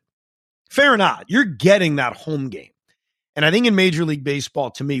rewarded. Fair or not, you're getting that home game. And I think in Major League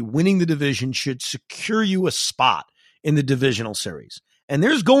Baseball, to me, winning the division should secure you a spot in the divisional series. And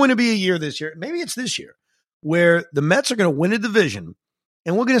there's going to be a year this year, maybe it's this year, where the Mets are going to win a division,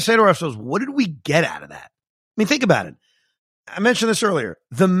 and we're going to say to ourselves, what did we get out of that? I mean, think about it. I mentioned this earlier.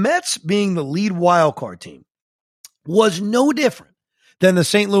 The Mets being the lead wild card team was no different than the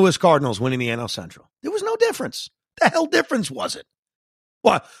St. Louis Cardinals winning the NL Central. There was no difference. The hell difference was it?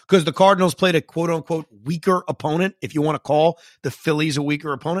 Why? Because the Cardinals played a quote-unquote weaker opponent, if you want to call the Phillies a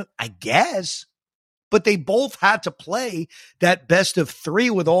weaker opponent, I guess. But they both had to play that best of 3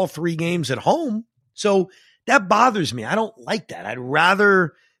 with all 3 games at home. So that bothers me. I don't like that. I'd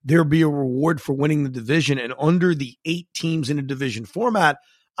rather there be a reward for winning the division. And under the 8 teams in a division format,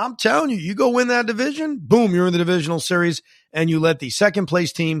 I'm telling you, you go win that division, boom, you're in the divisional series, and you let the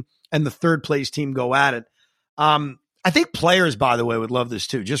second-place team and the third-place team go at it. I think players, by the way, would love this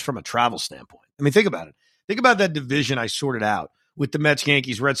too, just from a travel standpoint. I mean, think about it. Think about that division I sorted out with the Mets,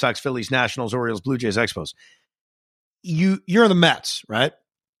 Yankees, Red Sox, Phillies, Nationals, Orioles, Blue Jays, Expos. You're the Mets, right?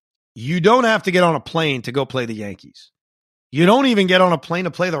 You don't have to get on a plane to go play the Yankees. You don't even get on a plane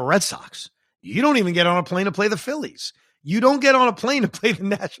to play the Red Sox. You don't even get on a plane to play the Phillies. You don't get on a plane to play the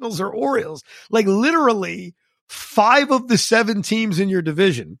Nationals or Orioles. Like literally 5 of the 7 teams in your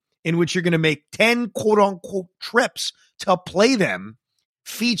division in which you're going to make 10 quote-unquote trips to play them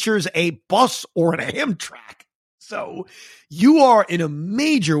features a bus or an Amtrak. So you are in a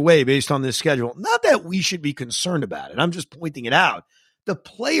major way based on this schedule. Not that we should be concerned about it. I'm just pointing it out. The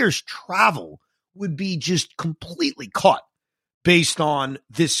players' travel would be just completely cut based on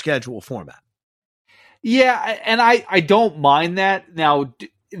this schedule format. Yeah, and I don't mind that. Now,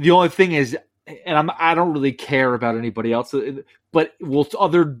 the only thing is, and I don't really care about anybody else, but will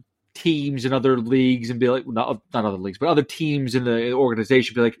other teams and other leagues and be like, not other leagues, but other teams in the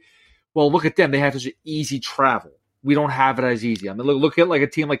organization be like, well, look at them. They have such easy travel. We don't have it as easy. I mean, look at like a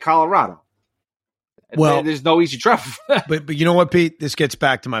team like Colorado. Well, there's no easy travel for that. But you know what, Pete? This gets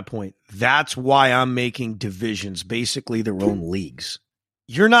back to my point. That's why I'm making divisions basically their own leagues.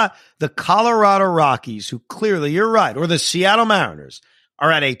 You're not the Colorado Rockies, who clearly, you're right, or the Seattle Mariners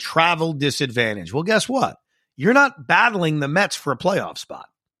are at a travel disadvantage. Well, guess what? You're not battling the Mets for a playoff spot.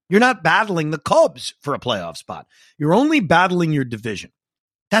 You're not battling the Cubs for a playoff spot. You're only battling your division.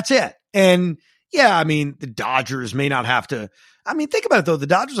 That's it. And yeah, I mean, the Dodgers may not have to. I mean, think about it, though. The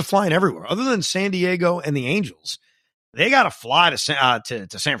Dodgers are flying everywhere other than San Diego and the Angels. They got to fly to San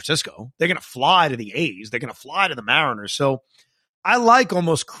Francisco. They're going to fly to the A's. They're going to fly to the Mariners. So I like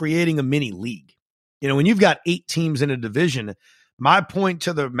almost creating a mini league. You know, when you've got 8 teams in a division, my point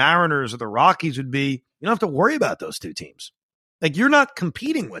to the Mariners or the Rockies would be, you don't have to worry about those 2 teams. Like, you're not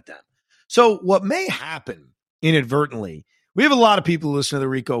competing with them. So what may happen inadvertently, we have a lot of people who listen to the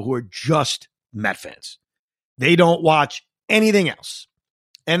Rico who are just Met fans. They don't watch anything else.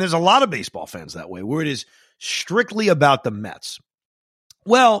 And there's a lot of baseball fans that way, where it is strictly about the Mets.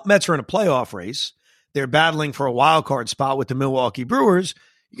 Well, Mets are in a playoff race. They're battling for a wild card spot with the Milwaukee Brewers.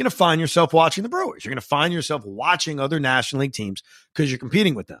 You're going to find yourself watching the Brewers. You're going to find yourself watching other National League teams because you're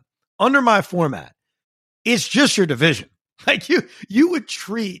competing with them. Under my format, it's just your division. Like, you would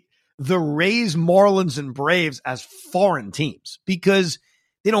treat the Rays, Marlins, and Braves as foreign teams because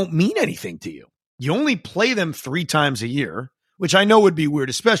they don't mean anything to you. You only play them 3 times a year, which I know would be weird,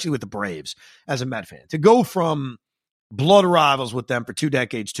 especially with the Braves as a Met fan. To go from blood rivals with them for 2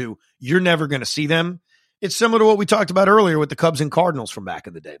 decades to you're never going to see them, it's similar to what we talked about earlier with the Cubs and Cardinals from back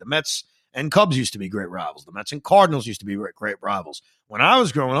in the day. The Mets and Cubs used to be great rivals. The Mets and Cardinals used to be great rivals. When I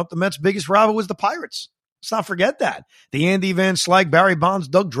was growing up, the Mets' biggest rival was the Pirates. Let's not forget that. The Andy Van Slyke, Barry Bonds,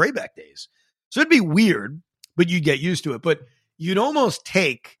 Doug Drabeck days. So it'd be weird, but you'd get used to it. But you'd almost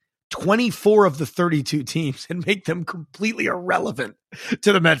take 24 of the 32 teams and make them completely irrelevant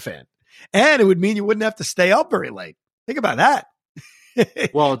to the Met fan. And it would mean you wouldn't have to stay up very late. Think about that.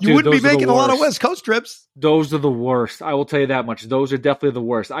 Well, you wouldn't be making a lot of West Coast trips. Those are the worst. I will tell you that much. Those are definitely the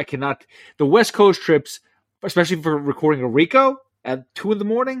worst. I cannot. The West Coast trips, especially for recording a Rico at 2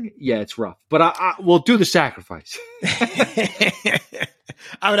 a.m, yeah, it's rough. But I will do the sacrifice.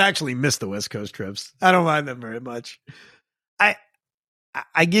 I would actually miss the West Coast trips. I don't mind them very much.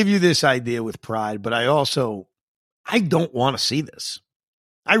 I give you this idea with pride, but I don't want to see this.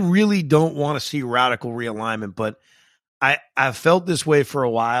 I really don't want to see radical realignment, but I've felt this way for a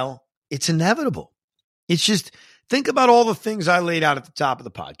while. It's inevitable. It's just, think about all the things I laid out at the top of the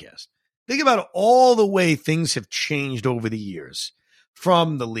podcast. Think about all the way things have changed over the years,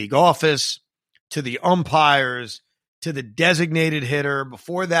 from the league office to the umpires to the designated hitter,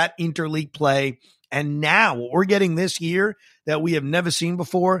 before that interleague play. And now what we're getting this year that we have never seen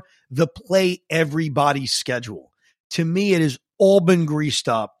before, the play everybody schedule. To me, it has all been greased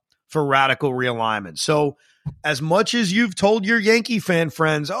up for radical realignment. So as much as you've told your Yankee fan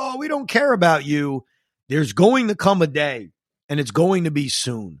friends, oh, we don't care about you, there's going to come a day, and it's going to be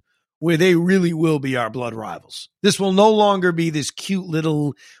soon, where they really will be our blood rivals. This will no longer be this cute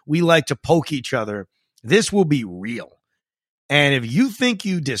little, we like to poke each other. This will be real. And if you think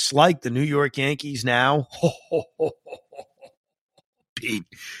you dislike the New York Yankees now, Pete,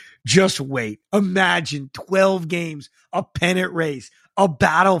 just wait. Imagine 12 games, a pennant race, a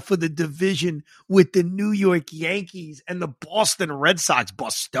battle for the division with the New York Yankees and the Boston Red Sox,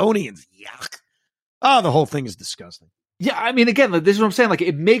 Bostonians. Yuck. Oh, the whole thing is disgusting. Yeah, I mean, again, this is what I'm saying. Like,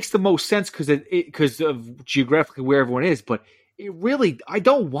 it makes the most sense because of geographically where everyone is, but it really, I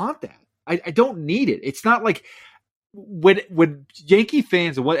don't want that. I don't need it. It's not like when Yankee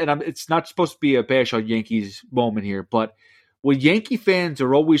fans, it's not supposed to be a bash on Yankees moment here, but when Yankee fans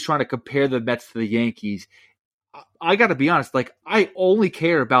are always trying to compare the Mets to the Yankees, I got to be honest, like, I only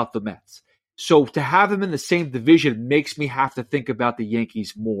care about the Mets. So to have them in the same division makes me have to think about the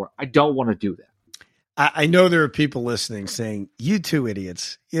Yankees more. I don't want to do that. I know there are people listening saying, you two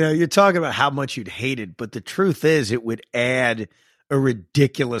idiots, you're talking about how much you'd hate it, but the truth is it would add a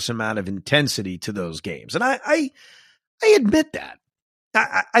ridiculous amount of intensity to those games. And I admit that.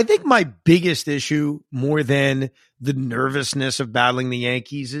 I think my biggest issue, more than the nervousness of battling the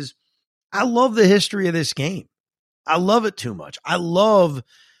Yankees, is I love the history of this game. I love it too much. I love,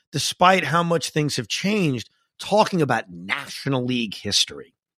 despite how much things have changed, talking about National League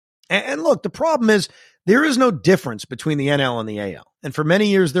history. And look, the problem is there is no difference between the NL and the AL. And for many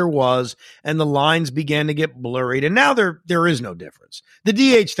years there was, and the lines began to get blurred, and now there is no difference. The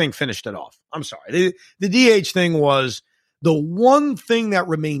DH thing finished it off. I'm sorry. The DH thing was the one thing that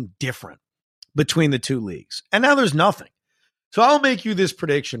remained different between the two leagues. And now there's nothing. So I'll make you this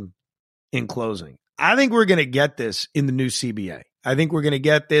prediction in closing. I think we're going to get this in the new CBA. I think we're going to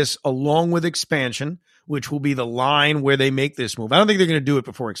get this along with expansion, which will be the line where they make this move. I don't think they're going to do it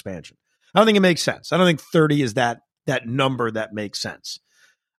before expansion. I don't think it makes sense. I don't think 30 is that number that makes sense.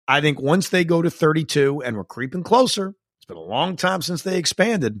 I think once they go to 32, and we're creeping closer, it's been a long time since they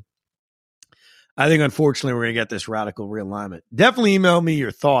expanded, I think, unfortunately, we're going to get this radical realignment. Definitely email me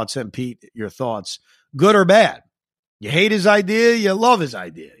your thoughts, and Pete, your thoughts, good or bad. You hate his idea, you love his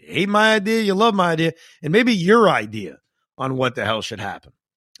idea. You hate my idea, you love my idea, and maybe your idea on what the hell should happen.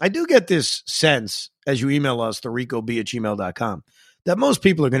 I do get this sense as you email us, thericob@gmail.com, that most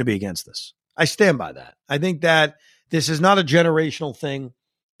people are going to be against this. I stand by that. I think that this is not a generational thing.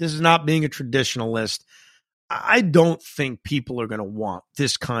 This is not being a traditionalist. I don't think people are going to want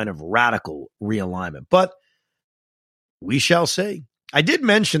this kind of radical realignment, but we shall see. I did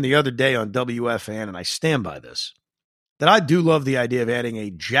mention the other day on WFAN, and I stand by this, that I do love the idea of adding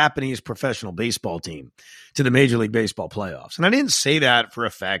a Japanese professional baseball team to the Major League Baseball playoffs. And I didn't say that for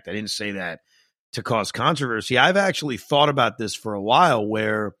effect. I didn't say that to cause controversy. I've actually thought about this for a while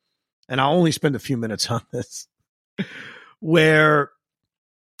where, and I'll only spend a few minutes on this, where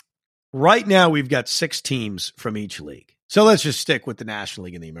right now we've got 6 teams from each league. So let's just stick with the National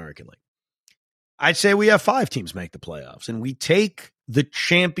League and the American League. I'd say we have 5 teams make the playoffs, and we take the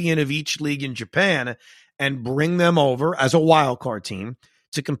champion of each league in Japan and bring them over as a wild card team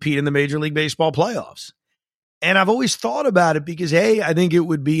to compete in the Major League Baseball playoffs. And I've always thought about it because, A, I think it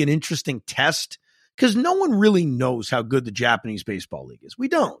would be an interesting test because no one really knows how good the Japanese Baseball League is. We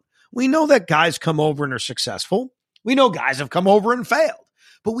don't. We know that guys come over and are successful. We know guys have come over and failed,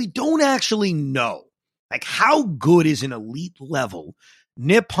 but we don't actually know like how good is an elite level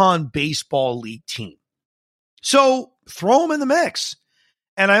Nippon Baseball League team. So throw them in the mix.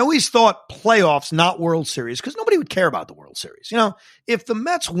 And I always thought playoffs, not World Series, because nobody would care about the World Series. You know, if the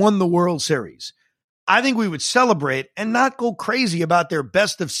Mets won the World Series, I think we would celebrate and not go crazy about their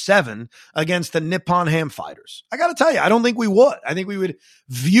best of 7 against the Nippon Ham Fighters. I got to tell you, I don't think we would. I think we would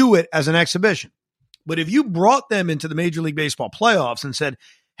view it as an exhibition. But if you brought them into the Major League Baseball playoffs and said,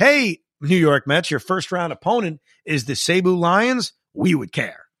 hey, New York Mets, your first round opponent is the Cebu Lions, we would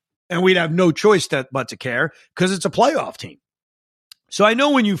care. And we'd have no choice but to care because it's a playoff team. So I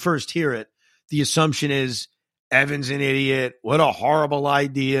know when you first hear it, the assumption is Evan's an idiot. What a horrible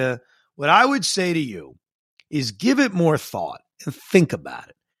idea. What I would say to you is give it more thought and think about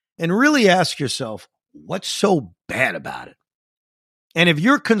it and really ask yourself, what's so bad about it? And if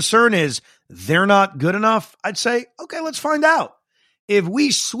your concern is they're not good enough, I'd say, okay, let's find out. If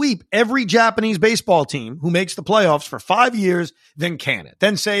we sweep every Japanese baseball team who makes the playoffs for 5 years, then can it?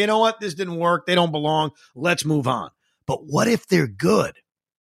 Then say, you know what? This didn't work. They don't belong. Let's move on. But what if they're good?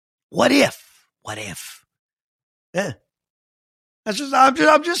 What if? I'm just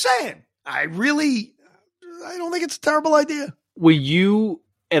saying. I don't think it's a terrible idea. When you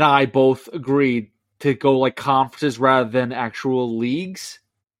and I both agreed to go like conferences rather than actual leagues,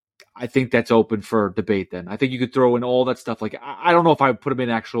 I think that's open for debate then. I think you could throw in all that stuff. Like, I don't know if I would put them in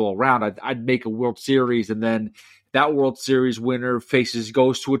actual round. I'd make a World Series, and then that World Series winner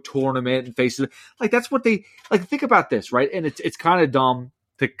goes to a tournament and faces like that's what they like. Think about this, right? And it's kind of dumb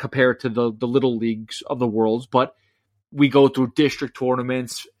to compare it to the little leagues of the world, but we go through district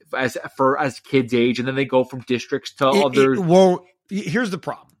tournaments as kids age, and then they go from districts to other. It won't. Here's the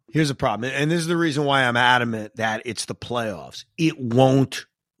problem. And this is the reason why I'm adamant that it's the playoffs. It won't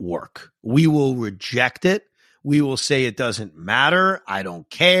work. We will reject it. We will say it doesn't matter. I don't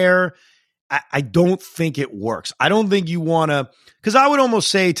care. I don't think it works. I don't think you want to, because I would almost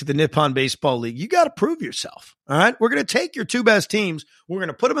say to the Nippon Baseball League, you got to prove yourself. All right. We're going to take your 2 best teams. We're going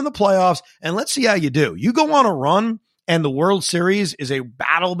to put them in the playoffs and let's see how you do. You go on a run and the World Series is a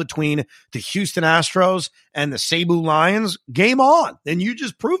battle between the Houston Astros and the Cebu Lions. Game on. Then you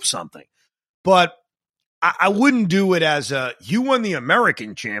just prove something. But I wouldn't do it as you won the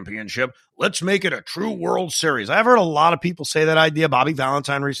American championship. Let's make it a true World Series. I've heard a lot of people say that idea. Bobby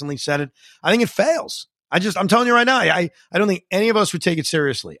Valentine recently said it. I think it fails. I'm telling you right now, I don't think any of us would take it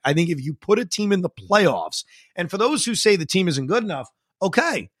seriously. I think if you put a team in the playoffs, and for those who say the team isn't good enough,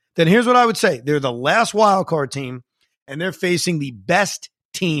 okay, then here's what I would say. They're the last wild card team, and they're facing the best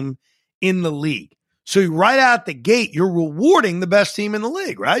team in the league. So right out the gate, you're rewarding the best team in the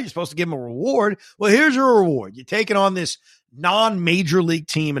league, right? You're supposed to give them a reward. Well, here's your reward. You're taking on this non-major league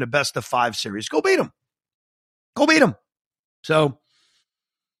team in a best-of-5 series. Go beat them. So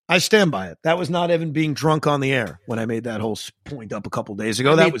I stand by it. That was not Evan being drunk on the air when I made that whole point up a couple days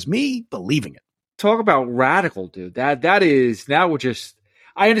ago. That was me believing it. Talk about radical, dude. That is, now we're just,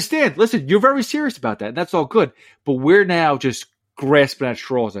 I understand. Listen, you're very serious about that, and that's all good. But we're now just grasping at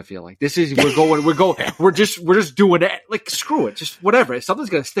straws. I feel like we're just doing it. Like, screw it, just whatever. Something's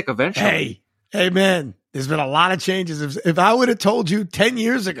gonna stick eventually. Hey, man, there's been a lot of changes. If I would have told you 10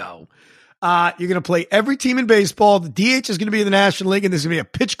 years ago, you're gonna play every team in baseball, the DH is gonna be in the National League, and there's gonna be a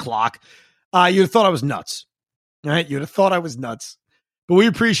pitch clock, you'd have thought I was nuts. All right, you'd have thought I was nuts. But we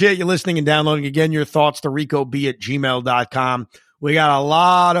appreciate you listening and downloading. Again, your thoughts to ricob@gmail.com. We got a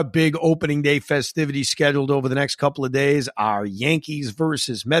lot of big opening day festivities scheduled over the next couple of days. Our Yankees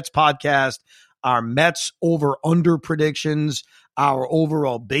versus Mets podcast, our Mets over-under predictions, our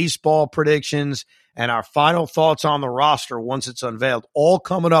overall baseball predictions, and our final thoughts on the roster once it's unveiled, all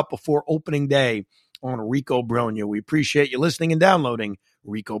coming up before opening day on Rico Brogna. We appreciate you listening and downloading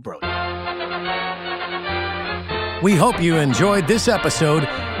Rico Brogna. We hope you enjoyed this episode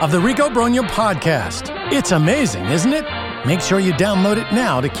of the Rico Brogna podcast. It's amazing, isn't it? Make sure you download it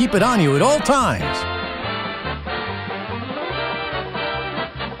now to keep it on you at all times.